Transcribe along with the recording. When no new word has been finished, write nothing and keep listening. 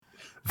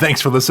Thanks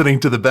for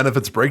listening to the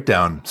Benefits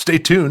Breakdown. Stay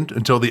tuned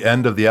until the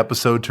end of the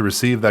episode to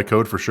receive that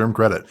code for SHRM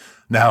credit.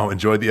 Now,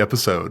 enjoy the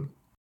episode.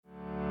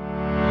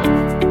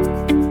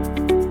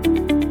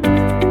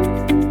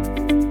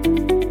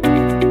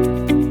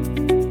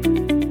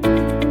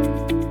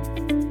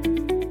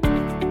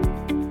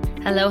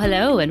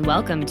 Hello, and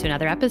welcome to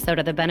another episode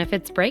of the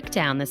Benefits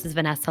Breakdown. This is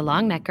Vanessa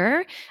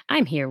Longnecker.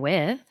 I'm here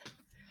with...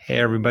 Hey,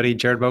 everybody.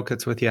 Jared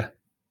Bokitz with you.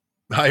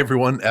 Hi,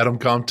 everyone. Adam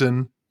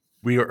Compton.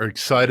 We are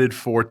excited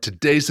for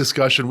today's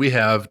discussion. We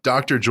have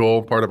Dr.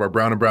 Joel, part of our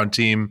Brown & Brown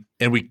team,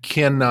 and we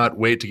cannot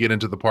wait to get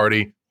into the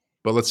party.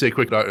 But let's say a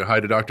quick hi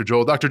to Dr.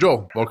 Joel. Dr.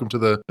 Joel, welcome to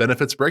the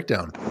Benefits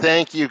Breakdown.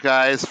 Thank you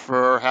guys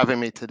for having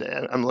me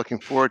today. I'm looking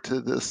forward to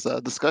this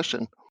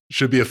discussion.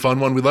 Should be a fun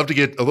one. We'd love to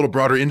get a little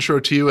broader intro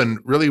to you. And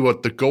really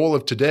what the goal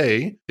of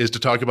today is to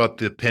talk about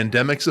the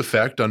pandemic's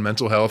effect on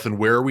mental health and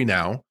where are we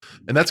now.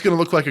 And that's going to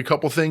look like a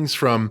couple things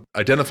from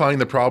identifying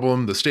the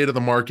problem, the state of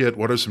the market,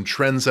 what are some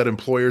trends that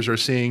employers are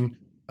seeing,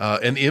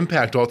 and the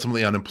impact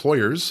ultimately on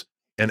employers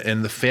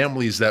and the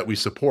families that we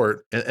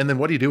support. And then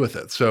what do you do with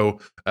it? So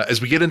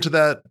as we get into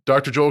that,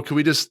 Dr. Joel, can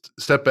we just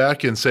step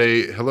back and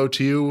say hello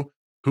to you?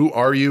 Who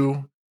are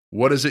you?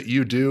 What is it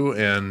you do?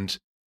 And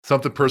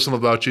something personal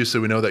about you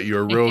so we know that you're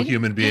a real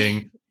human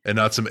being and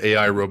not some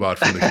AI robot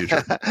from the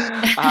future.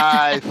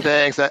 Hi,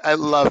 thanks. I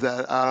love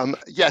that.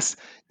 Yes,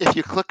 if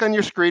you click on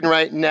your screen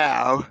right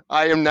now,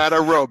 I am not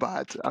a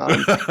robot.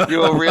 You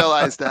will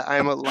realize that I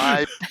am a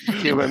live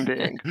human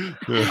being.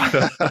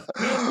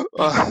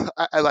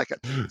 I like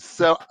it.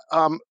 So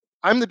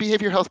I'm the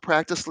behavioral health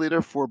practice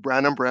leader for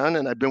Brown & Brown,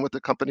 and I've been with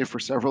the company for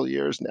several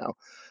years now.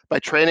 By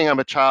training, I'm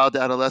a child,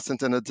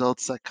 adolescent, and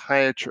adult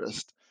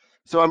psychiatrist.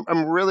 So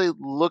I'm really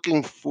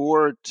looking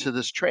forward to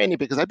this training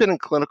because I've been in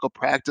clinical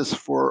practice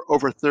for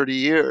over 30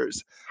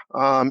 years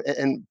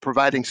and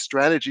providing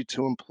strategy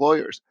to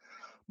employers.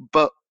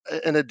 But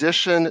in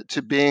addition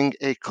to being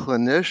a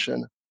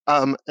clinician,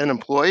 I'm an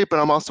employee, but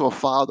I'm also a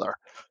father.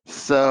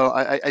 So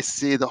I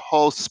see the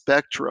whole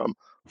spectrum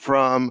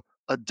from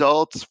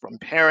adults, from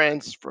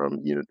parents,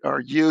 from our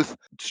youth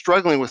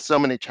struggling with so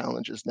many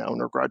challenges now in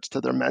regards to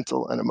their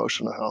mental and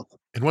emotional health.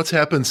 And what's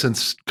happened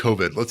since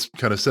COVID? Let's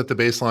kind of set the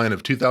baseline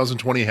of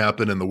 2020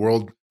 happened and the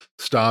world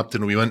stopped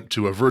and we went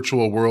to a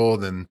virtual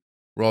world and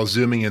we're all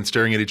Zooming and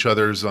staring at each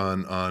other's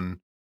on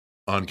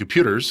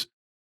computers.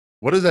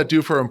 What does that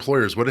do for our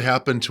employers? What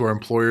happened to our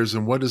employers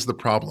and what is the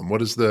problem?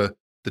 What is the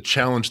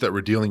challenge that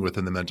we're dealing with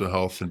in the mental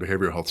health and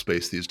behavioral health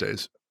space these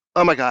days?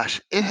 Oh my gosh,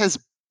 it has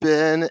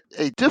been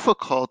a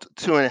difficult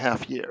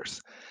 2.5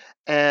 years.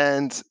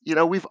 And,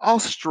 we've all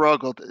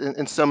struggled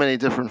in so many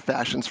different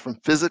fashions from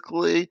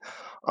physically,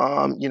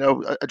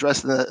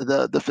 addressing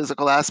the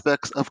physical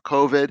aspects of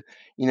COVID,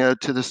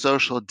 to the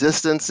social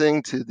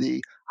distancing, to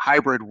the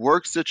hybrid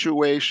work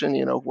situation,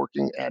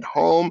 working at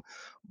home,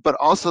 but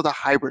also the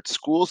hybrid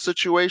school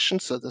situation.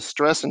 So the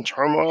stress and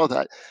turmoil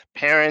that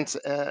parents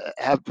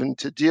have been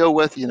to deal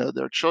with,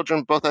 their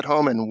children both at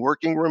home and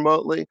working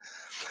remotely.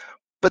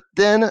 But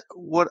then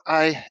what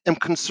I am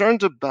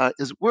concerned about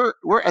is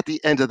we're at the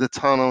end of the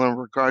tunnel in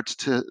regards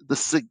to the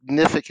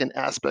significant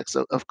aspects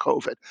of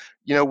COVID.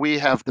 We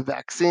have the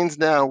vaccines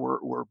now,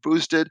 we're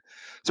boosted.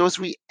 So as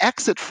we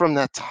exit from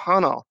that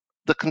tunnel,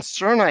 the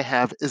concern I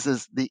have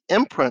is the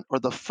imprint or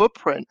the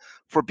footprint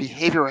for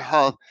behavioral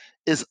health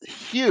is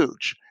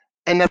huge.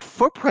 And that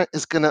footprint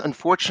is going to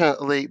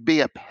unfortunately be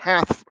a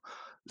path,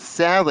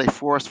 sadly,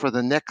 for us for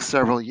the next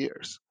several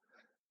years.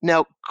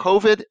 Now,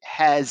 COVID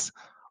has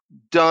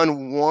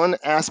done one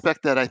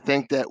aspect that I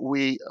think that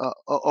we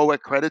owe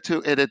it credit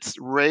to, and it's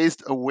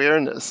raised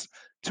awareness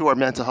to our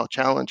mental health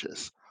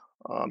challenges.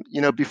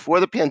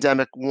 Before the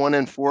pandemic, 1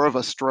 in 4 of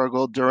us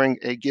struggled during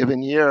a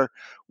given year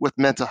with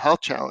mental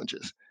health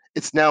challenges.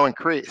 It's now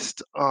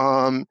increased.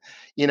 More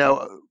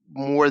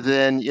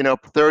than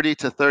 30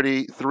 to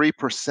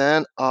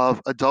 33%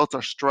 of adults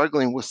are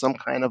struggling with some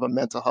kind of a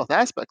mental health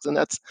aspects, and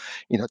that's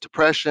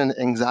depression,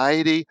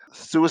 anxiety,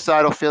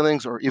 suicidal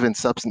feelings, or even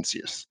substance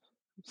use.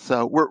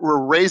 So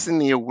we're raising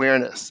the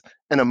awareness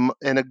in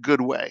a good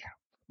way,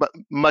 but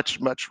much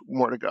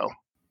more to go.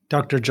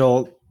 Dr.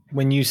 Joel,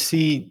 when you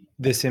see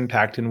this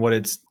impact and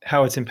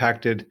how it's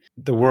impacted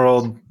the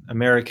world,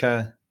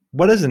 America,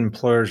 what is an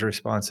employer's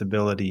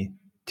responsibility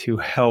to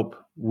help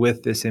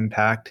with this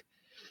impact?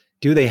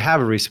 Do they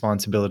have a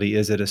responsibility?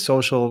 Is it a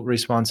social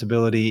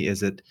responsibility?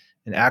 Is it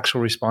an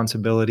actual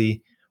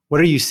responsibility?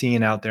 What are you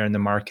seeing out there in the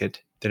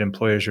market that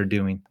employers are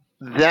doing?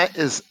 That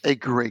is a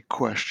great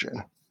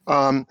question.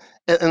 And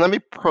let me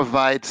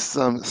provide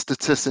some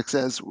statistics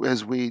as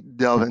we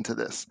delve into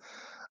this.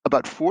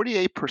 About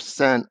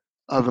 48%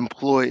 of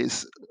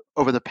employees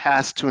over the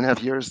past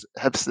 2.5 years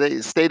have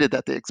stated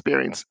that they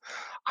experience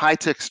high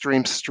to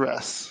extreme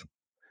stress.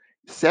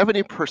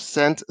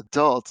 70%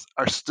 adults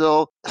are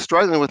still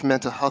struggling with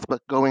mental health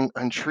but going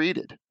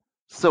untreated.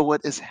 So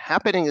what is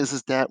happening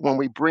is that when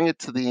we bring it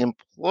to the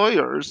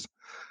employers,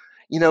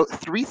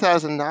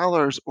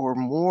 $3,000 or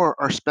more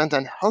are spent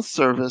on health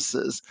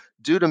services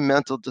due to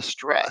mental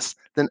distress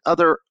than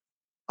other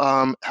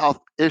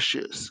health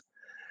issues.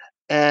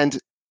 And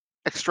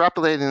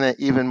extrapolating that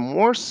even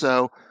more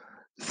so,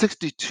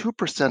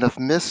 62% of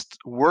missed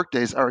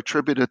workdays are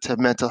attributed to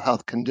mental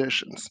health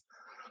conditions.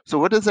 So,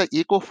 what does that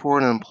equal for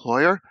an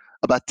employer?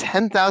 About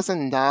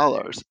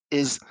 $10,000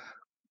 is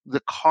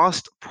the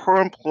cost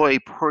per employee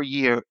per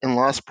year in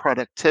lost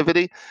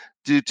productivity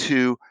due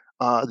to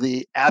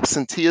the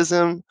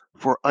absenteeism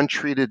for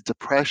untreated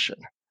depression.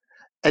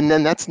 And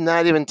then that's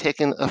not even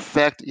taking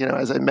effect,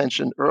 as I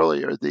mentioned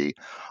earlier, the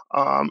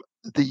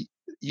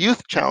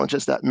youth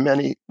challenges that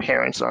many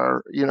parents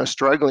are,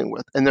 struggling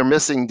with, and they're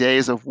missing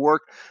days of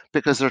work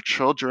because their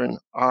children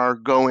are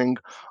going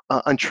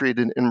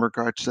untreated in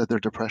regards to their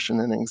depression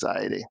and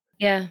anxiety.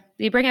 Yeah,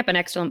 you bring up an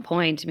excellent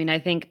point. I mean, I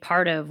think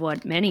part of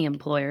what many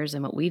employers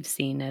and what we've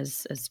seen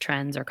as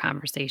trends or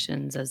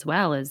conversations as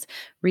well is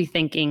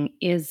rethinking,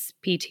 is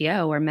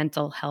PTO or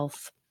mental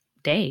health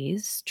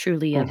days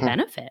truly a Mhm.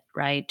 benefit,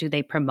 right? Do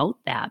they promote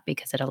that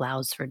because it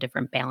allows for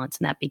different balance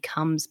and that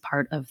becomes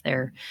part of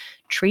their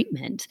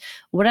treatment?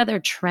 What other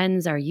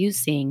trends are you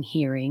seeing,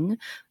 hearing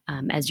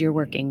as you're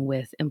working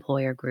with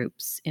employer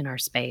groups in our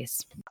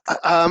space?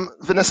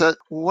 Vanessa,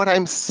 what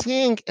I'm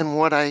seeing and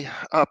what I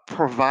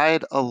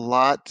provide a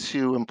lot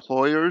to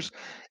employers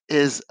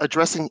is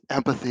addressing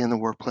empathy in the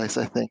workplace,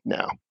 I think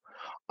now.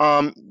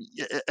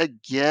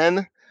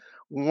 Again,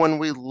 when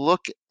we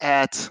look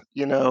at,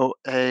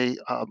 a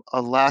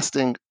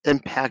lasting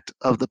impact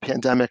of the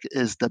pandemic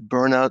is the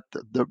burnout,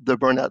 the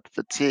burnout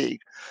fatigue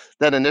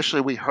that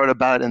initially we heard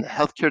about in the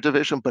healthcare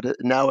division, but it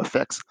now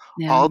affects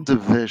Yeah. all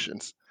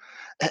divisions.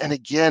 And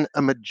again,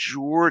 a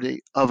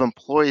majority of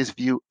employees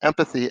view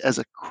empathy as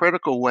a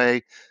critical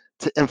way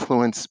to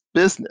influence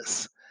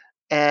business.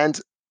 And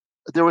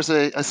there was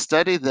a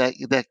study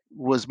that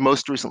was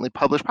most recently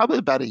published, probably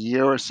about a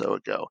year or so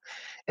ago,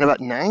 and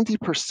about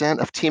 90%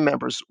 of team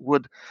members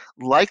would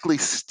likely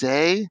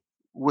stay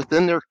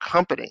within their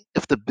company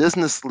if the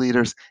business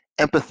leaders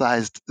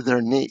empathized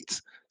their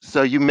needs.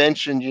 So you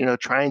mentioned,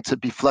 trying to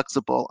be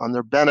flexible on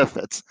their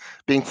benefits,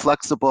 being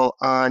flexible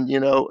on,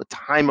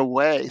 time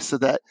away so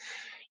that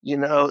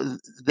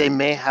they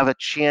may have a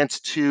chance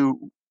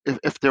to,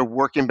 if they're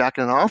working back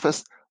in an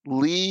office,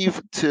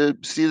 leave to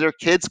see their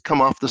kids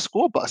come off the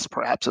school bus,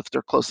 perhaps if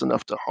they're close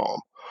enough to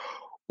home.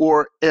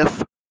 Or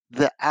if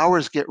the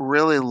hours get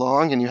really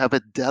long and you have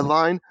a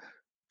deadline,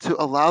 to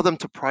allow them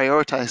to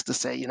prioritize, to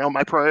say,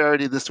 my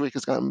priority this week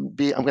is going to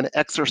be I'm going to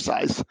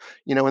exercise,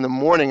 in the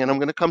morning, and I'm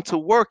going to come to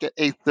work at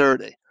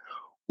 8:30,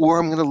 or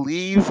I'm going to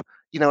leave,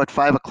 at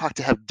 5 o'clock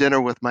to have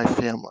dinner with my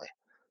family.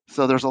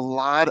 So there's a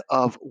lot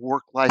of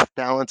work-life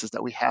balances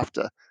that we have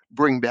to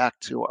bring back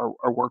to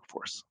our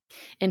workforce.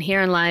 And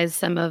herein lies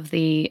some of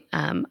the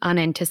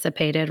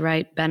unanticipated,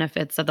 right,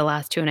 benefits of the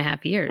last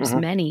 2.5 years. Hmm.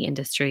 Many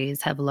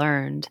industries have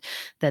learned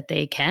that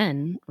they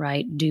can,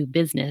 right, do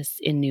business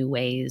in new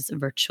ways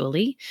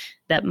virtually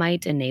that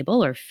might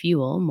enable or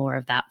fuel more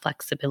of that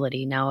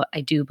flexibility. Now,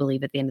 I do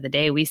believe at the end of the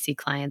day, we see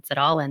clients at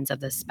all ends of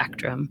the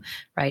spectrum,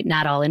 right?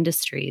 Not all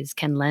industries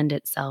can lend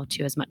itself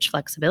to as much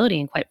flexibility.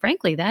 And quite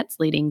frankly, that's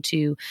leading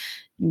to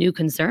new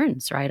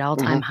concerns, right? All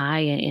Hmm. time high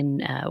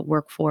in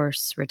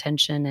workforce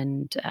retention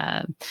and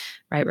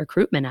right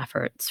recruitment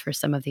efforts for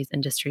some of these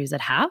industries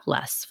that have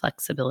less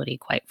flexibility,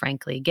 quite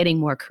frankly, getting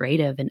more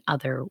creative in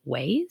other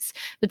ways,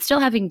 but still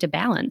having to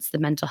balance the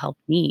mental health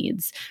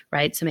needs,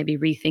 right? So maybe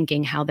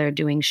rethinking how they're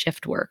doing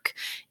shift work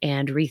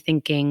and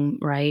rethinking,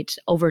 right,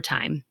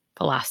 overtime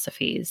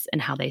philosophies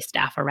and how they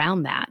staff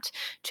around that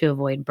to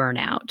avoid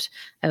burnout.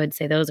 I would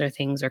say those are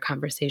things or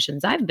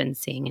conversations I've been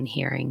seeing and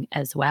hearing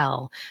as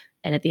well.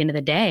 And at the end of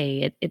the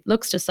day, it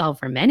looks to solve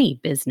for many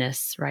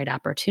business right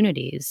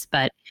opportunities,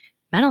 but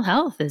mental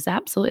health is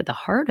absolutely at the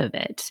heart of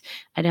it.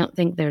 I don't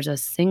think there's a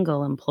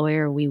single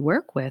employer we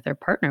work with or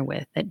partner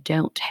with that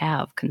don't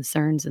have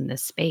concerns in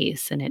this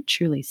space. And it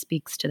truly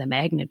speaks to the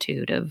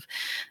magnitude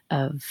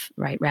of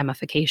right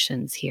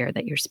ramifications here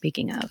that you're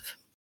speaking of.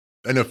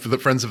 I know for the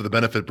Friends of the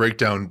Benefit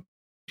Breakdown,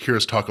 hear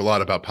us talk a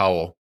lot about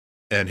Powell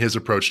and his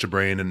approach to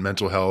brain and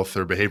mental health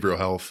or behavioral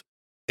health.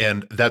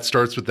 And that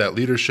starts with that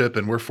leadership.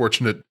 And we're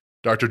fortunate,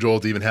 Dr. Joel,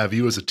 to even have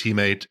you as a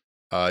teammate.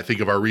 I think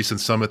of our recent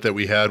summit that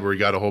we had where we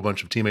got a whole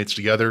bunch of teammates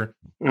together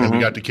and we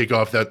Hmm. got to kick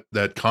off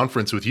that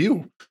conference with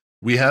you.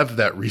 We have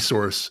that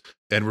resource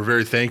and we're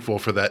very thankful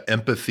for that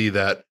empathy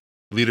that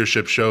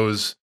leadership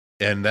shows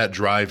and that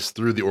drives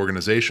through the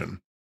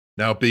organization.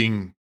 Now,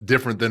 being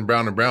different than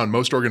Brown and Brown,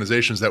 most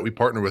organizations that we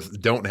partner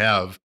with don't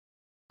have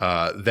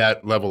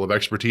that level of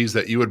expertise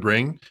that you would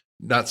bring.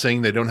 Not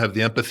saying they don't have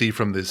the empathy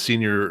from the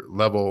senior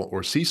level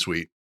or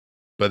C-suite,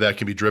 but that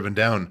can be driven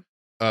down.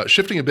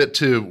 Shifting a bit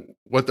to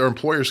what their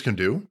employers can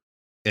do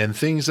and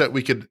things that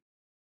we could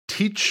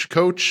teach,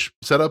 coach,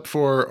 set up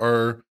for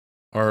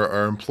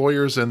our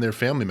employers and their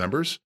family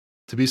members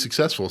to be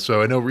successful.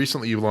 So I know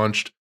recently you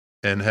launched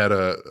and had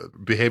a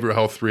behavioral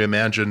health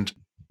reimagined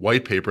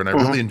white paper, and I Hmm.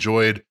 really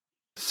enjoyed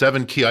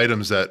 7 key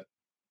items that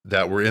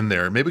were in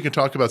there. Maybe we can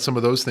talk about some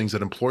of those things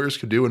that employers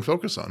could do and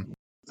focus on.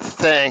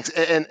 Thanks.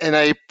 And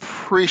I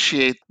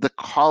appreciate the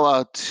call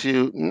out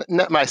to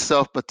not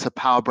myself, but to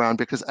Powell Brown,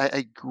 because I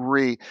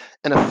agree.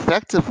 An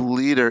effective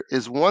leader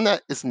is one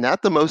that is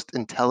not the most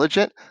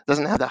intelligent,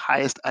 doesn't have the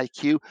highest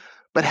IQ,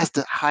 but has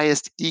the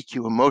highest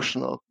EQ,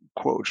 emotional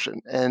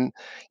quotient. And,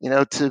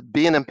 to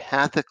be an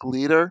empathic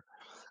leader,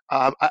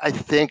 I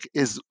think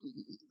is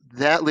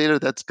that leader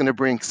that's going to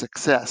bring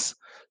success.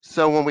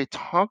 So when we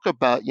talk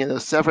about,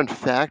 7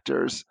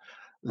 factors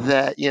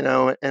that,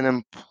 an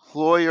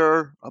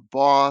employer, a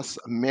boss,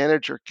 a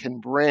manager can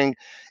bring,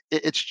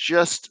 it's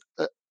just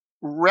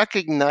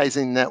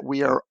recognizing that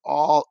we are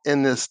all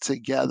in this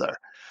together,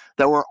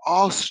 that we're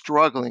all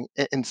struggling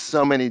in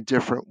so many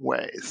different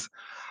ways.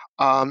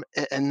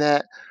 And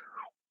that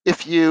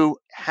if you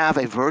have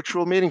a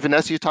virtual meeting,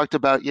 Vanessa, you talked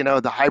about,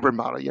 the hybrid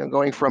model,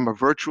 going from a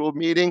virtual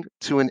meeting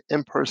to an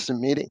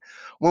in-person meeting.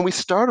 When we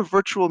start a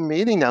virtual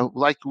meeting now,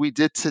 like we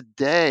did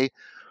today,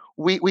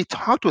 we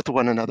talked with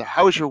one another.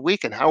 How was your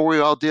weekend? How are we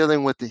all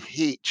dealing with the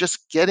heat?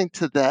 Just getting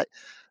to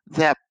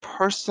that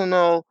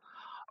personal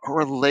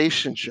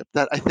relationship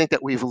that I think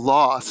that we've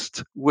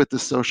lost with the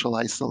social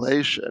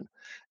isolation,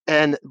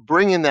 and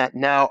bringing that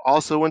now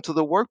also into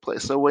the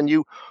workplace. So when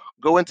you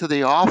go into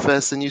the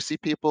office and you see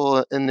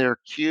people in their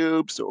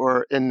cubes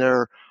or in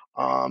their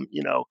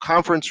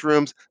conference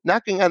rooms,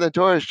 knocking on the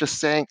doors, just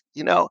saying,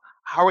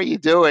 how are you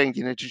doing?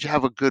 Did you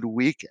have a good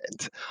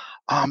weekend?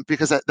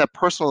 Because that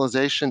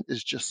personalization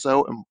is just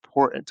so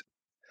important.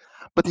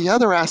 But the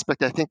other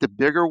aspect, I think the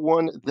bigger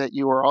one that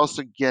you are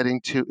also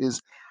getting to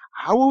is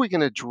how are we going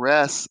to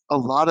address a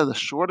lot of the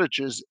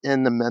shortages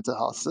in the mental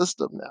health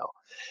system now?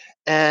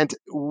 And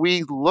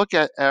we look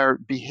at our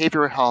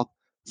behavioral health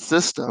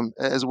system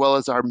as well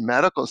as our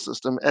medical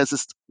system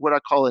as what I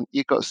call an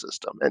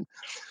ecosystem. And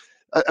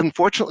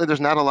unfortunately,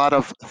 there's not a lot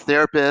of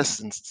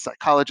therapists and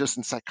psychologists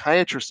and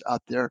psychiatrists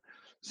out there.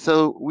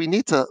 So we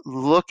need to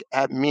look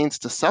at means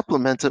to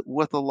supplement it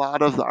with a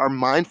lot of our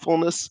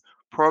mindfulness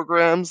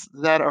programs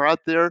that are out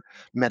there,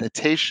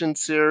 meditation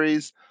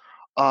series,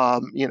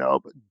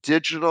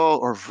 digital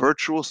or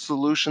virtual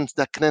solutions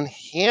that can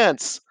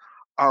enhance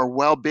our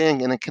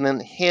well-being, and it can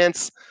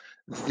enhance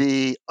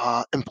the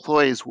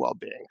employees'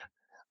 well-being.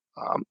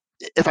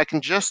 If I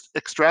can just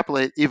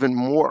extrapolate even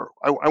more,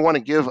 I want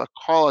to give a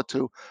call out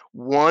to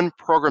one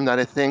program that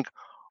I think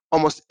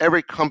almost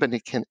every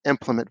company can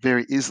implement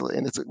very easily,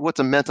 and it's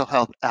what's a mental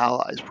health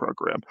allies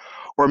program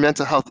or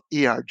mental health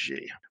ERG.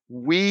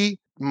 We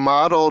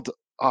modeled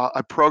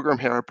a program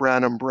here at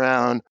Brown and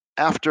Brown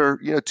after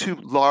 2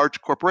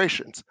 large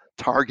corporations,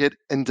 Target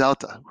and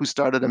Delta, who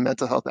started a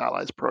mental health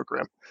allies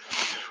program.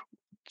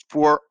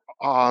 For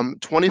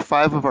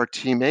 25 of our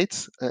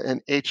teammates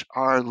and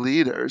HR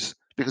leaders,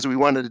 because we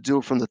wanted to do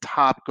it from the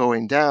top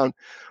going down,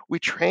 we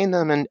trained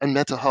them in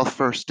mental health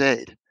first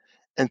aid.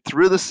 And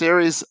through the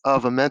series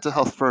of a mental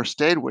health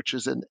first aid, which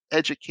is an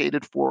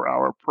educated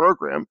 4-hour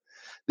program,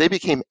 they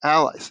became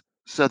allies.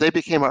 So they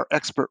became our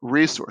expert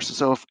resources.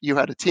 So if you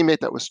had a teammate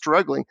that was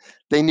struggling,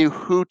 they knew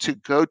who to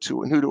go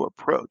to and who to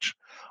approach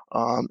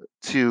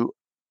to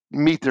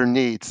meet their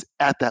needs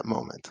at that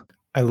moment.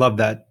 I love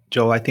that,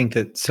 Joel. I think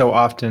that so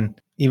often,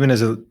 even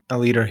as a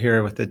leader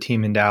here with the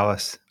team in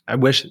Dallas, I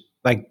wish,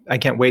 I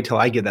can't wait till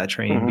I get that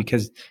training,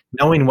 because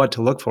knowing what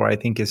to look for, I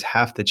think, is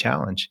half the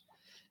challenge.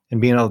 And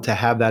being able to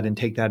have that and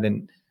take that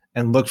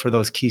and look for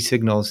those key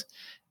signals,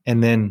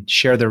 and then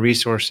share the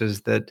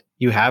resources that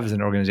you have as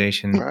an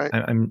organization. Right.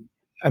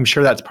 I'm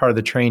sure that's part of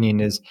the training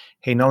is,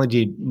 hey, not only do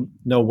you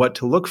know what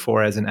to look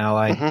for as an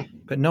ally,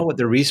 but know what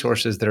the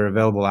resources that are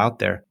available out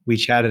there. We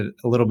chatted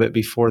a little bit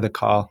before the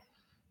call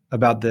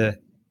about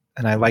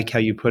and I like how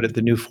you put it,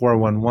 the new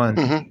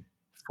 411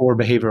 for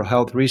behavioral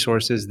health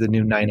resources, the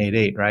new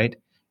 988, right?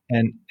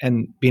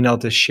 And being able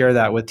to share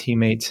that with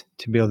teammates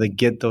to be able to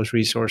get those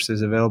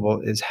resources available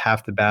is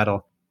half the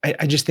battle.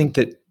 I just think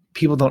that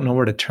people don't know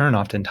where to turn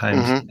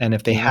oftentimes. And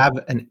if they have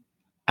an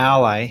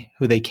ally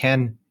who they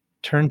can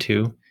turn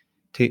to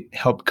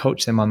help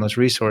coach them on those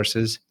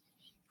resources,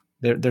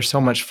 they're so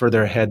much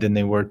further ahead than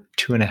they were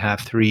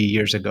 2.5, 3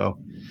 years ago.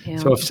 Yeah.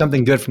 So if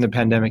something good from the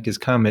pandemic has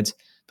come, it's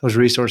those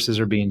resources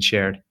are being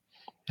shared.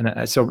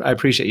 And so I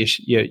appreciate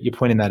you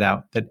pointing that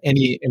out, that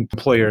any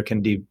employer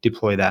can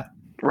deploy that.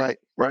 Right.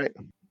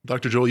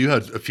 Dr. Joel, you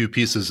had a few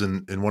pieces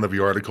in one of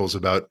your articles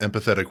about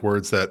empathetic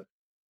words that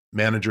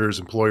managers,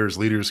 employers,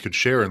 leaders could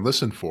share and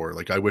listen for.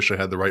 Like, I wish I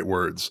had the right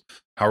words.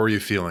 How are you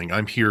feeling?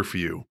 I'm here for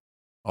you.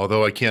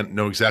 Although I can't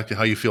know exactly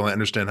how you feel, I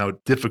understand how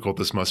difficult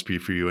this must be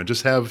for you. And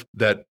just have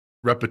that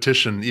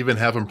repetition, even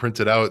have them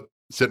printed out,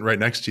 sitting right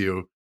next to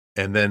you,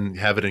 and then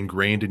have it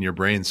ingrained in your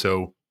brain.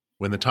 So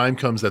when the time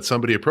comes that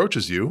somebody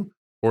approaches you,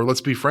 or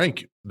let's be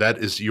frank, that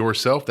is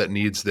yourself that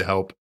needs the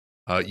help,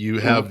 you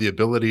have the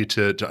ability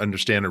to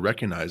understand and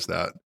recognize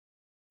that.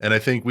 And I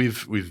think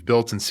we've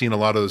built and seen a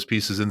lot of those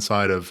pieces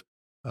inside of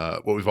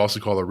what we've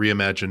also called a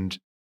reimagined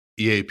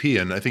EAP.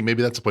 And I think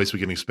maybe that's a place we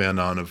can expand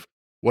on of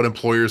what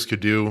employers could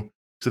do.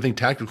 Because I think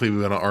tactically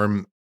we want to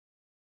arm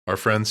our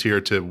friends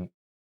here to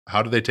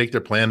how do they take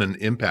their plan and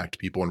impact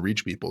people and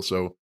reach people.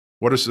 So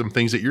what are some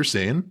things that you're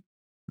seeing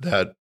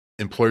that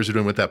employers are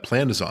doing with that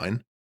plan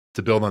design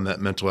to build on that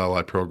mental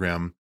ally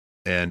program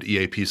and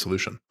EAP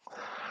solution?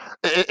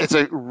 It's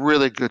a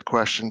really good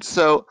question.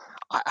 So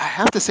I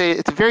have to say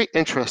it's very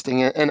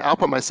interesting, and I'll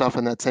put myself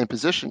in that same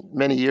position.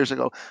 Many years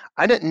ago,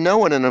 I didn't know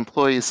what an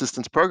employee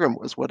assistance program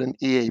was, what an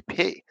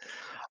EAP.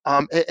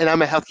 And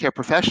I'm a healthcare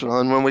professional,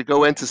 and when we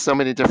go into so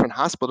many different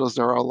hospitals,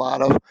 there are a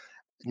lot of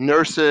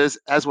nurses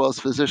as well as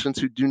physicians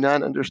who do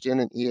not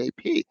understand an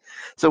EAP.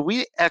 So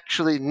we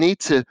actually need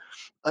to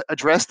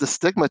address the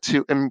stigma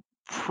to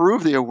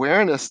improve the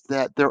awareness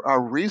that there are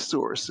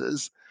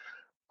resources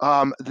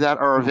that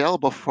are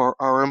available for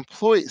our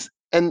employees.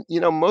 And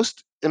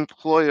most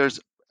employers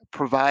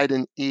provide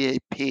an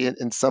EAP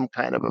in some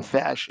kind of a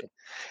fashion,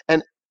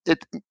 and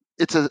it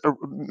it's a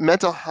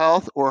mental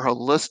health or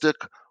holistic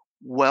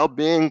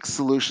well-being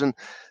solution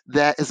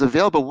that is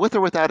available with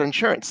or without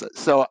insurance.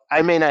 So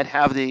I may not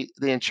have the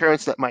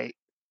insurance that my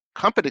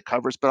company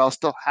covers, but I'll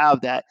still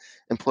have that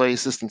employee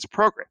assistance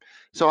program.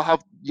 So I'll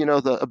have,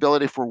 the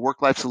ability for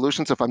work-life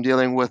solutions. If I'm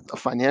dealing with a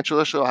financial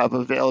issue, I'll have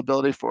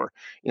availability for,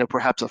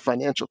 perhaps a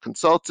financial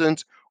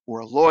consultant or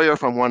a lawyer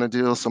if I want to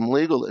deal with some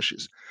legal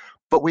issues.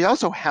 But we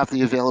also have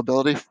the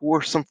availability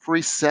for some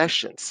free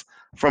sessions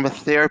from a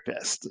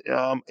therapist,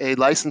 a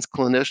licensed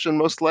clinician,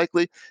 most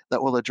likely,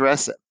 that will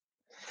address it.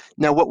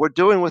 Now, what we're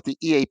doing with the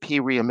EAP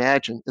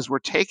Reimagined is we're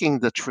taking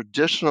the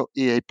traditional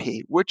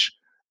EAP, which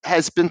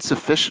has been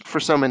sufficient for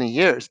so many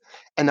years,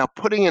 and now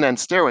putting it on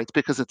steroids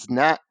because it's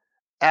not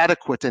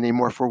adequate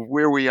anymore for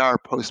where we are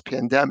post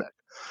pandemic.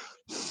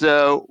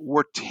 So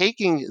we're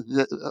taking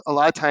a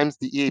lot of times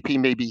the EAP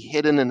may be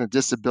hidden in a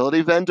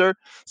disability vendor,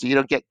 so you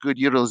don't get good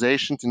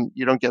utilization and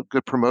you don't get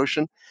good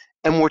promotion.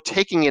 And we're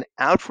taking it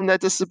out from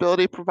that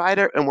disability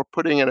provider and we're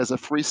putting it as a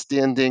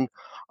freestanding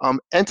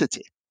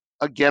entity.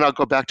 Again, I'll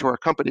go back to our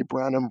company,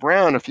 Brown and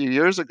Brown. A few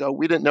years ago,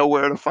 we didn't know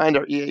where to find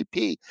our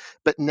EAP,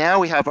 but now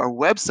we have our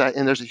website,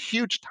 and there's a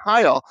huge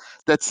tile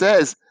that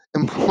says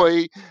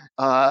employee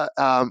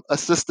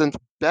assistant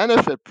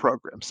benefit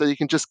program. So you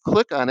can just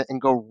click on it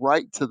and go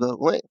right to the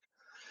link.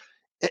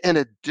 In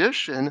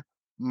addition,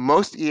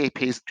 most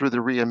EAPs through the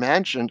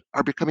Reimagined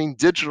are becoming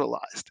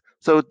digitalized.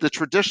 So the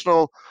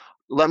traditional,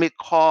 let me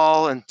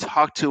call and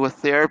talk to a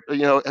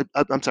therapist,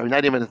 I'm sorry,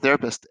 not even a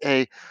therapist,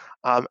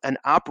 an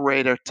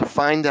operator to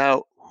find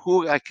out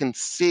who I can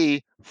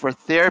see for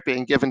therapy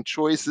and given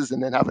choices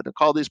and then having to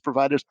call these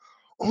providers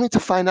only to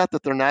find out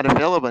that they're not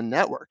available in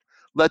network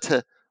led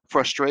to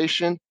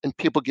frustration and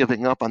people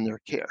giving up on their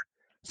care.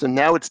 So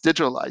now it's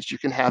digitalized. You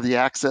can have the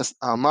access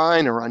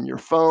online or on your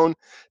phone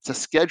to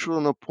schedule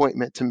an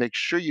appointment to make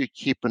sure you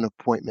keep an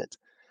appointment.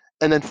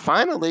 And then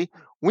finally,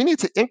 we need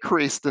to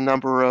increase the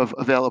number of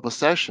available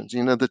sessions.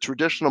 The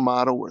traditional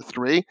model were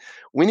 3.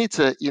 We need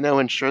to,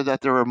 ensure that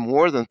there are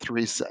more than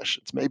 3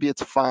 sessions. Maybe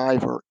it's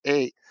 5 or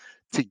 8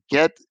 to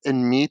get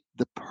and meet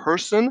the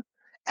person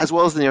as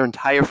well as their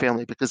entire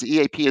family, because the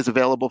EAP is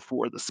available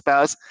for the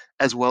spouse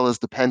as well as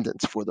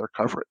dependents for their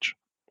coverage.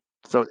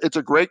 So it's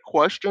a great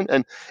question,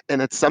 and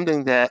it's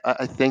something that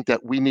I think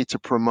that we need to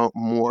promote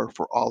more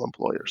for all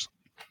employers.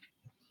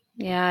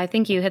 Yeah, I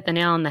think you hit the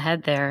nail on the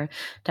head there,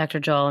 Dr.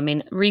 Joel. I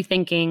mean,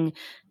 rethinking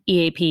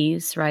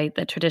EAPs, right,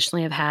 that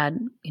traditionally have had,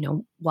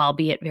 while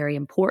be it very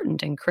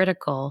important and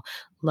critical,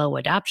 low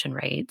adoption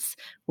rates,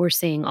 we're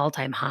seeing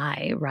all-time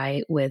high,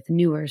 right, with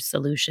newer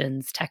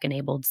solutions,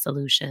 tech-enabled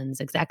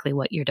solutions, exactly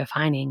what you're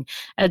defining.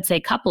 I'd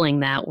say coupling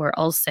that, we're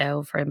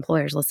also, for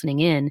employers listening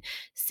in,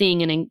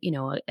 seeing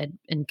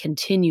a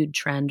continued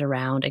trend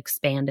around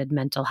expanded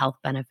mental health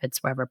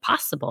benefits wherever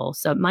possible.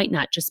 So it might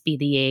not just be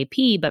the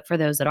EAP, but for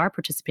those that are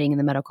participating in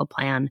the medical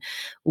plan,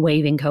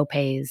 waiving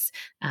copays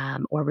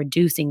or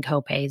reducing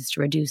copays to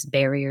reduce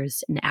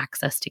barriers and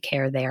access to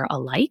care there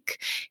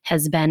alike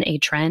has been a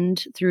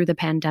trend through the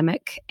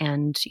pandemic.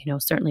 And,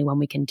 certainly one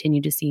we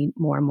continue to see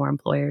more and more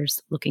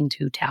employers looking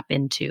to tap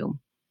into.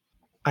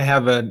 I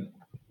have a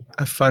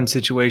fun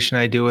situation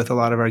I do with a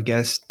lot of our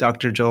guests,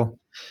 Dr. Joel.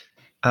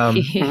 I'm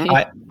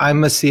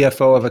a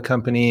CFO of a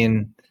company,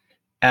 and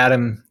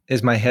Adam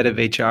is my head of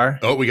HR.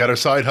 Oh, we got our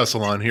side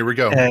hustle on. Here we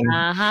go.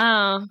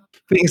 And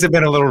things have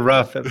been a little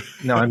rough.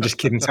 No, I'm just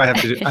kidding. So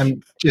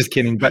I'm just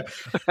kidding. But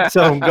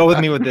so go with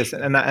me with this.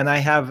 And I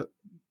have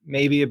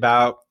maybe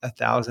about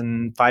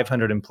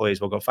 1,500 employees.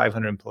 We'll go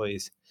 500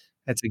 employees.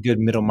 That's a good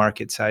middle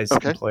market size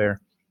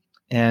employer.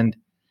 And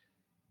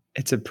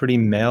it's a pretty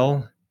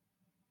male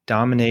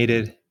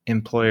dominated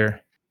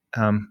employer.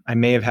 I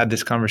may have had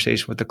this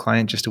conversation with the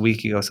client just a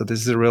week ago. So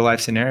this is a real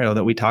life scenario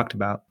that we talked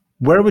about.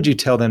 Where would you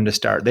tell them to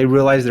start? They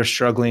realize they're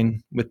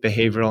struggling with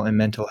behavioral and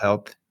mental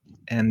health,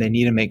 and they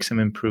need to make some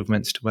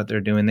improvements to what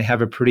they're doing. They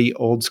have a pretty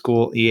old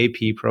school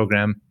EAP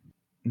program,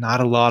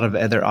 not a lot of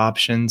other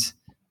options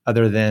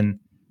other than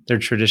their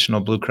traditional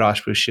Blue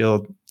Cross Blue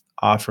Shield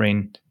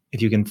offering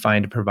if you can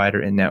find a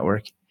provider in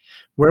network.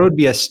 Where would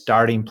be a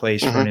starting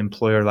place for an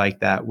employer like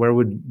that? Where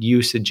would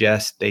you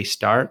suggest they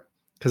start?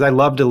 Because I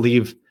love to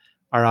leave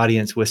our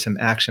audience with some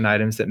action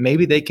items that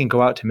maybe they can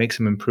go out to make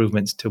some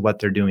improvements to what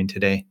they're doing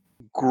today.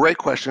 Great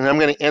question. I'm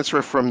going to answer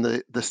it from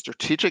the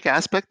strategic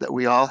aspect that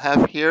we all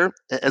have here,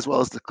 as well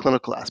as the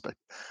clinical aspect.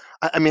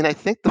 I mean, I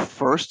think the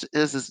first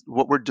is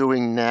what we're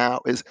doing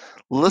now is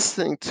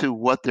listening to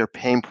what their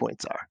pain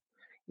points are.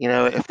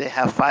 If they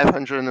have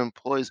 500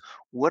 employees,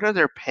 what are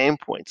their pain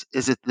points?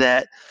 Is it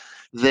that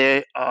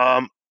they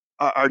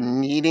are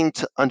needing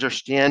to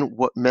understand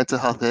what mental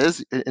health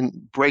is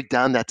and break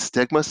down that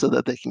stigma so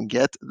that they can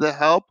get the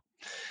help?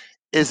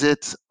 Is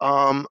it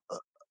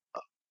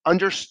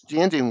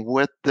understanding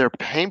what their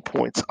pain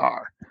points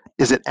are?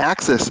 Is it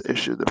access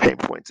issue, the pain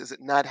points? Is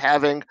it not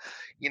having,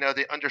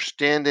 the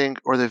understanding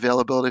or the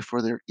availability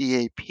for their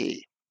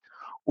EAP?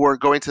 Or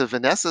going to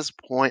Vanessa's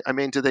point, I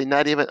mean, do they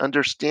not even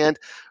understand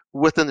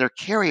within their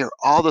carrier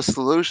all the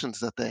solutions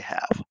that they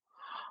have?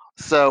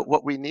 So,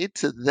 what we need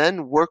to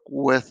then work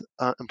with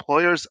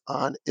employers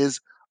on is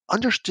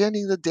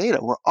understanding the data.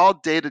 We're all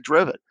data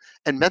driven,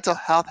 and mental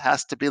health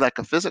has to be like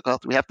a physical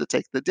health. We have to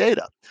take the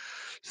data.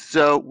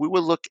 So, we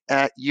will look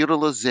at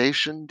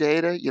utilization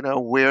data,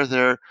 where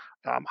their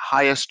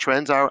highest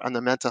trends are on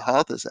the mental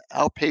health. Is it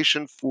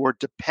outpatient for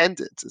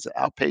dependents? Is it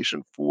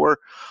outpatient for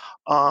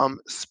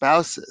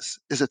spouses?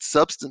 Is it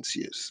substance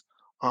use?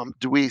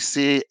 Do we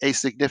see a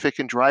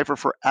significant driver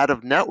for out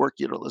of network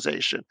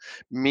utilization,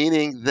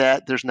 meaning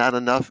that there's not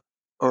enough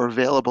or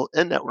available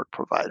in network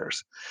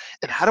providers?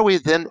 And how do we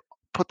then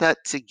put that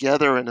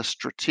together in a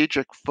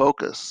strategic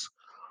focus,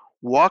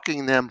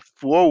 walking them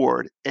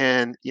forward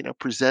and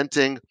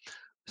presenting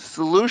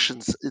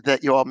solutions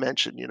that you all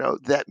mentioned,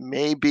 that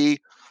may be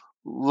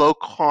low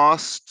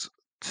cost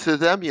to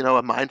them,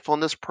 a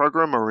mindfulness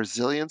program, a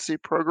resiliency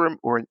program,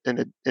 or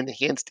an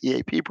enhanced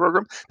EAP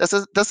program.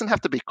 That doesn't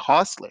have to be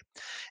costly.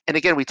 And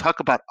again, we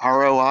talk about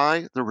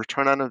ROI, the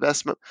return on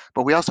investment,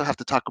 but we also have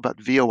to talk about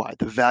VOI,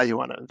 the value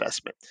on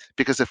investment.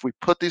 Because if we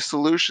put these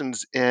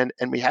solutions in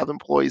and we have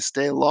employees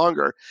stay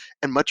longer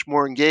and much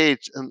more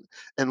engaged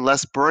and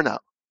less burnout,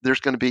 there's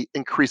going to be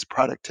increased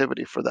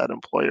productivity for that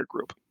employer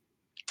group.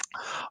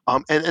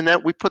 And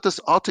that we put this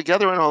all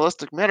together in a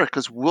holistic manner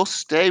because we'll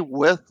stay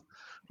with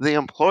the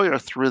employer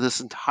through this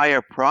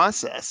entire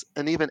process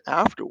and even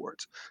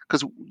afterwards.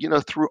 Because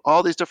through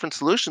all these different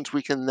solutions,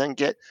 we can then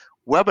get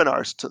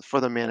webinars for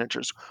the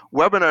managers,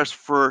 webinars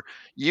for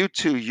you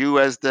two, you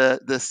as the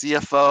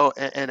CFO,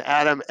 and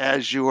Adam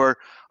as your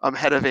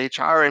head of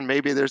HR, and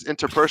maybe there's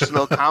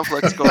interpersonal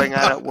conflicts going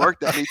on at work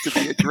that need to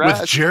be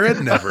addressed. With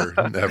Jared, never.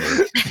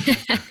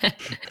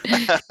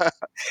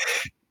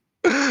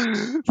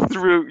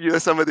 Through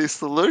some of these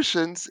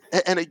solutions,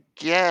 and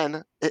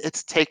again,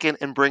 it's taken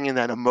and bringing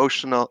that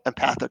emotional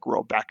empathic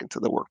role back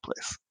into the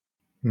workplace.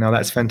 No,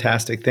 that's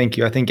fantastic. Thank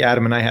you. I think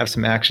Adam and I have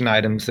some action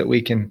items that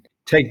we can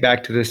take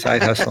back to this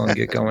side hustle and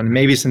get going.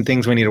 Maybe some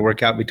things we need to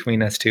work out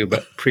between us too,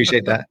 but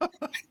appreciate that.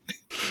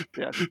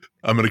 Yeah.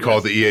 I'm going to call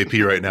it the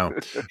EAP right now.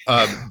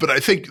 But I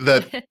think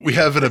that we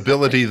have an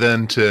ability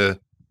then to,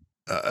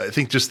 I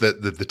think just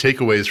that the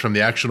takeaways from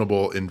the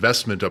actionable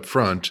investment up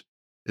front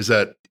is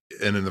that,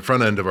 and in the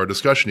front end of our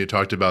discussion, you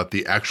talked about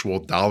the actual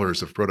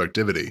dollars of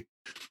productivity.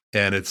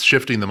 And it's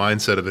shifting the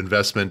mindset of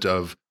investment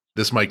of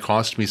this might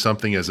cost me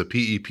something as a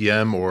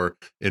PEPM or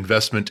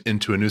investment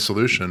into a new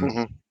solution.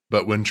 Mm-hmm.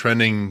 But when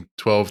trending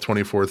 12,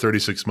 24,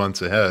 36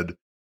 months ahead,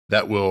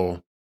 that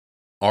will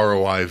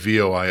ROI,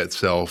 VOI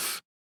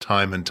itself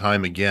time and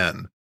time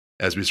again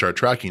as we start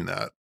tracking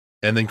that.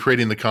 And then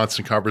creating the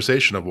constant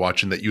conversation of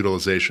watching that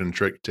utilization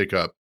tick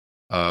up,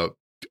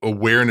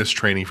 awareness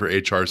training for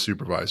HR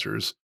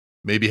supervisors,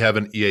 maybe have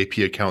an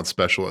EAP account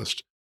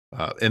specialist,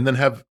 and then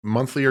have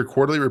monthly or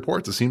quarterly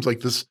reports. It seems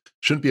like this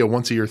shouldn't be a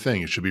once-a-year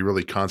thing. It should be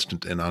really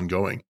constant and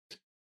ongoing.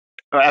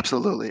 Oh,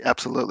 absolutely.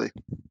 Absolutely.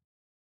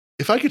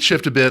 If I could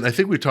shift a bit, I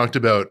think we've talked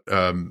about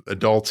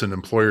adults and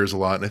employers a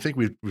lot, and I think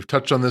we've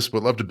touched on this,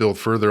 but love to build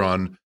further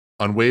on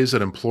ways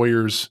that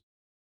employers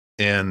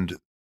and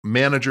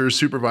managers,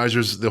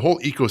 supervisors, the whole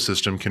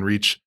ecosystem can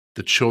reach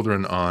the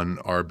children on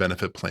our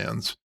benefit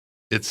plans.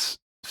 It's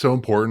so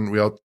important. We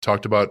all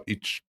talked about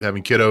each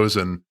having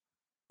kiddos, and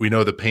we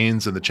know the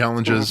pains and the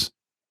challenges,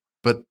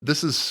 but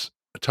this is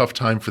a tough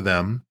time for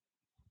them.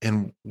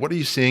 And what are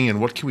you seeing, and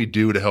what can we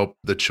do to help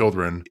the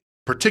children,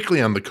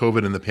 particularly on the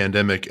COVID and the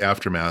pandemic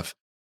aftermath?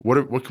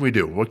 What can we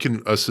do? What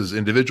can us as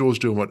individuals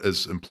do, and what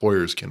as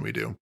employers can we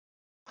do?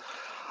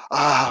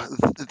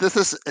 This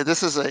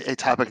is a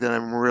topic that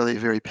I'm really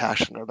very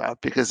passionate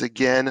about because,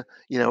 again,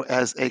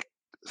 as a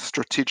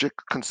strategic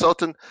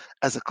consultant,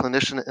 as a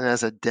clinician, and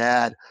as a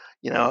dad,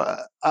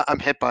 I'm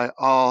hit by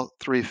all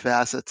three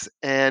facets.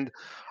 And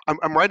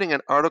I'm writing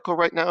an article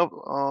right now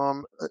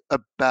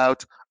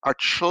about our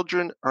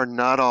children are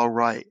not all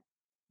right,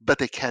 but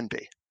they can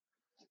be.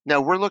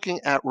 Now we're looking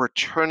at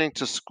returning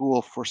to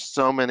school for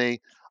so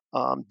many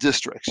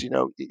districts.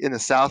 In the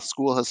South,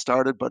 school has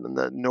started, but in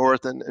the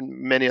North and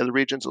many other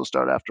regions, will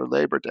start after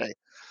Labor Day.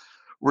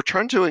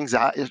 Return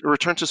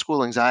to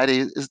school anxiety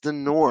is the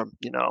norm.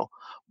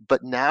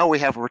 But now we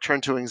have a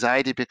return to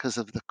anxiety because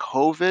of the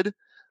COVID,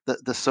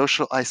 the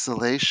social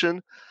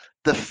isolation,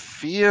 the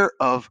fear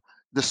of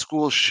the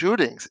school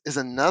shootings is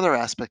another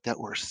aspect that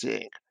we're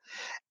seeing.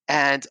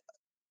 And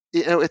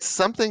it's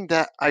something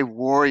that I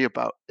worry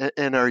about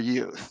in our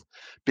youth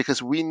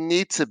because we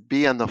need to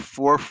be on the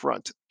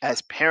forefront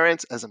as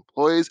parents, as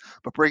employees,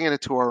 but bringing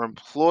it to our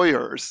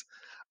employers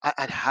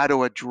on how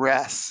to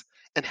address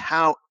and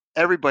how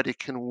everybody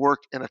can work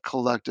in a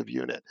collective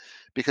unit.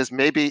 Because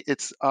maybe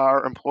it's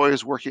our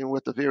employers working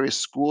with the various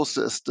school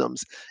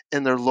systems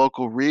in their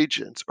local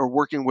regions or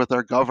working with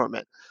our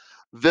government.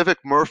 Vivek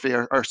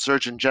Murthy, our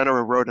Surgeon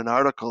General, wrote an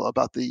article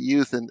about the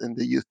youth and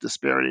the youth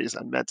disparities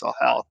on mental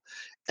health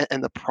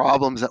and the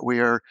problems that we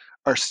are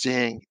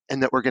seeing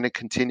and that we're going to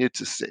continue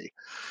to see.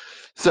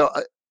 So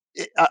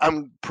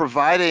I'm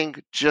providing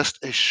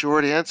just a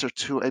short answer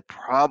to a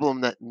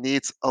problem that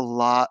needs a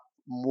lot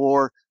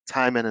more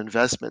time and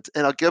investment.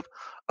 And I'll give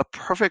a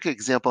perfect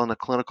example in the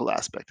clinical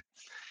aspect.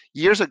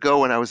 Years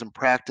ago, when I was in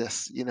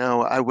practice,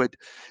 I would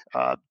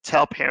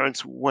tell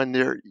parents when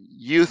their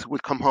youth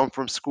would come home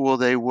from school,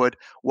 they would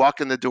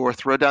walk in the door,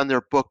 throw down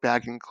their book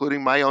bag,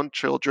 including my own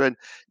children.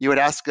 You would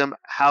ask them,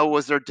 how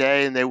was their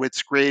day? And they would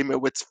scream,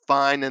 it was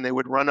fine. And they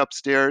would run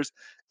upstairs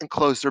and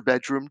close their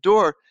bedroom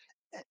door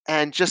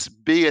and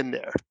just be in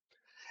there.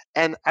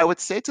 And I would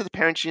say to the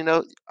parents,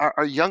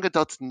 our young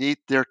adults need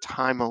their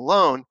time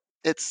alone.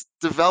 It's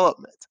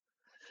development.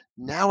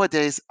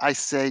 Nowadays, I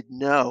say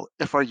no.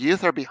 If our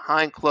youth are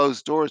behind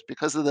closed doors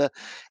because of the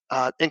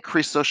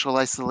increased social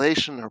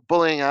isolation or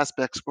bullying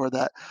aspects or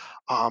that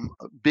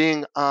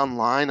being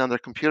online on their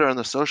computer, on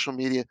their social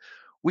media,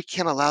 we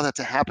can't allow that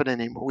to happen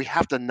anymore. We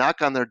have to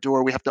knock on their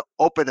door. We have to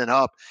open it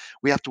up.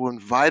 We have to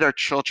invite our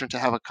children to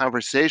have a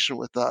conversation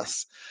with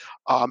us,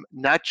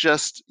 not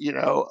just,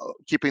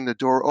 keeping the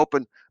door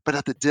open, but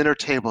at the dinner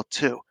table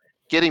too.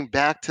 Getting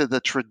back to the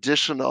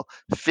traditional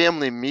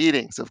family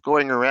meetings of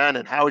going around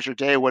and how was your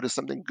day? What is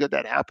something good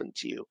that happened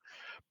to you?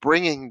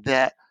 Bringing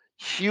that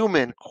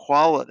human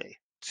quality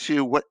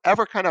to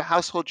whatever kind of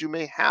household you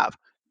may have,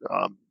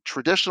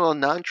 traditional,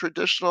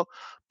 non-traditional,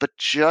 but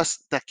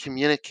just that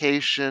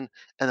communication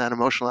and that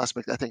emotional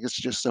aspect, I think is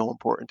just so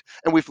important.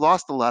 And we've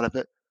lost a lot of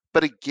it.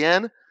 But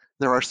again,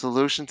 there are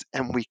solutions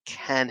and we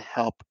can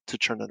help to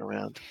turn it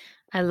around.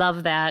 I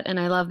love that. And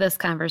I love this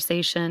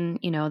conversation.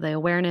 The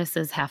awareness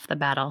is half the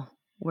battle.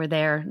 We're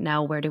there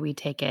now. Where do we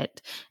take it?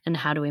 And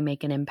how do we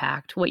make an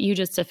impact? What you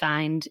just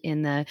defined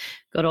in the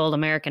good old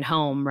American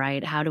home,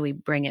 right? How do we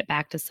bring it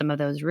back to some of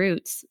those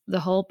roots? The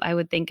hope, I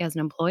would think, as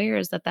an employer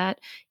is that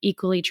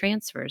equally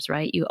transfers,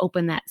 right? You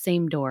open that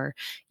same door,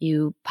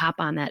 you pop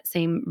on that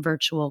same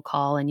virtual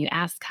call and you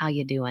ask how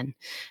you doing,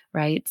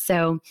 right?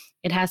 So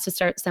it has to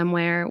start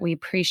somewhere. We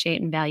appreciate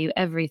and value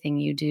everything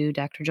you do,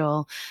 Dr.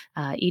 Joel,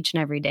 each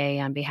and every day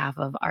on behalf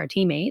of our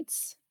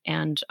teammates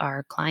and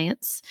our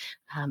clients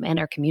and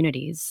our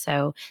communities.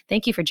 So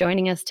thank you for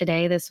joining us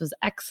today. This was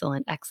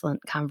excellent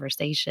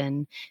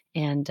conversation.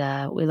 And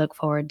we look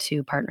forward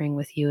to partnering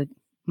with you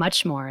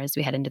much more as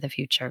we head into the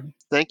future.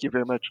 Thank you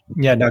very much.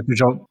 Yeah, Dr.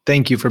 Joel,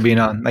 thank you for being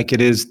on.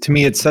 To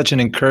me, it's such an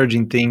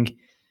encouraging thing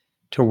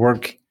to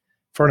work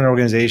for an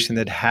organization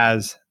that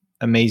has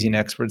amazing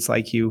experts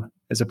like you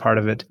as a part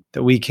of it,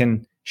 that we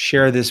can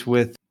share this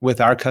with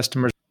our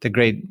customers. The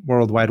great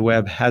World Wide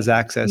Web has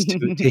access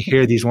to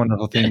hear these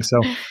wonderful things. So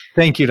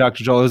thank you,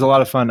 Dr. Joel. It was a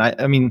lot of fun.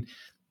 I mean,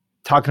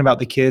 talking about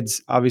the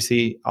kids,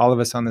 obviously all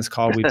of us on this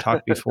call, we've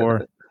talked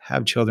before,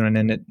 have children,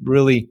 and it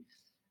really,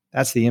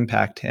 that's the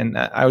impact. And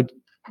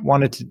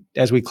wanted to,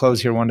 as we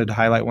close here, wanted to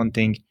highlight one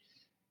thing.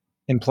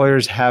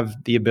 Employers have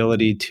the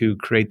ability to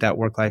create that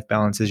work-life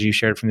balance, as you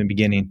shared from the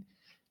beginning.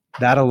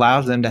 That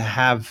allows them to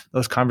have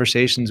those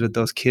conversations with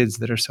those kids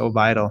that are so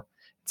vital.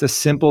 It's a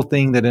simple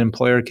thing that an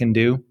employer can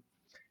do.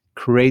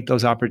 Create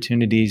those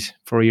opportunities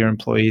for your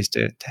employees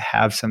to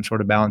have some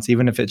sort of balance,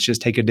 even if it's just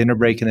take a dinner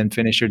break and then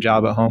finish your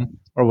job at home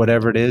or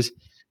whatever it is,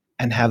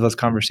 and have those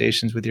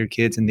conversations with your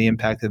kids. And the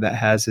impact that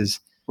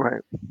has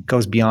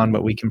goes beyond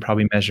what we can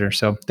probably measure.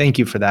 So thank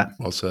you for that.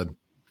 Well said.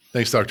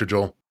 Thanks, Dr.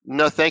 Joel.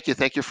 No, thank you.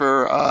 Thank you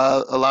for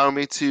allowing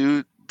me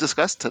to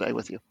discuss today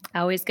with you.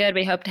 Always good.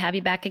 We hope to have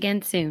you back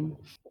again soon.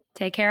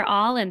 Take care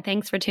all, and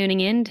thanks for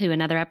tuning in to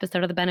another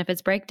episode of the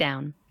Benefits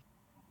Breakdown.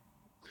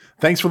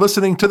 Thanks for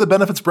listening to the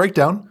Benefits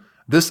Breakdown.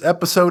 This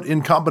episode,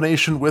 in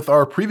combination with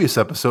our previous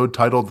episode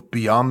titled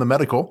Beyond the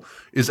Medical,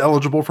 is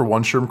eligible for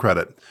 1 SHRM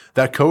credit.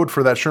 That code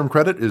for that SHRM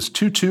credit is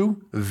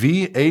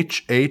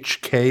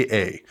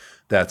 22VHHKA.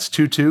 That's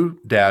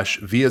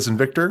 22-V as in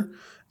Victor,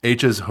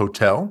 H as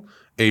hotel,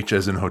 H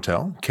as in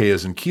hotel, K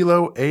as in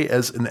kilo, A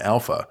as in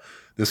alpha.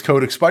 This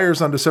code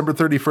expires on December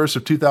 31st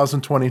of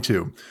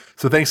 2022.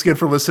 So thanks again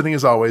for listening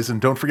as always,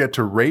 and don't forget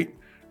to rate,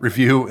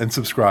 review, and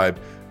subscribe.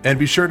 And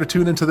be sure to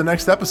tune into the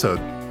next episode.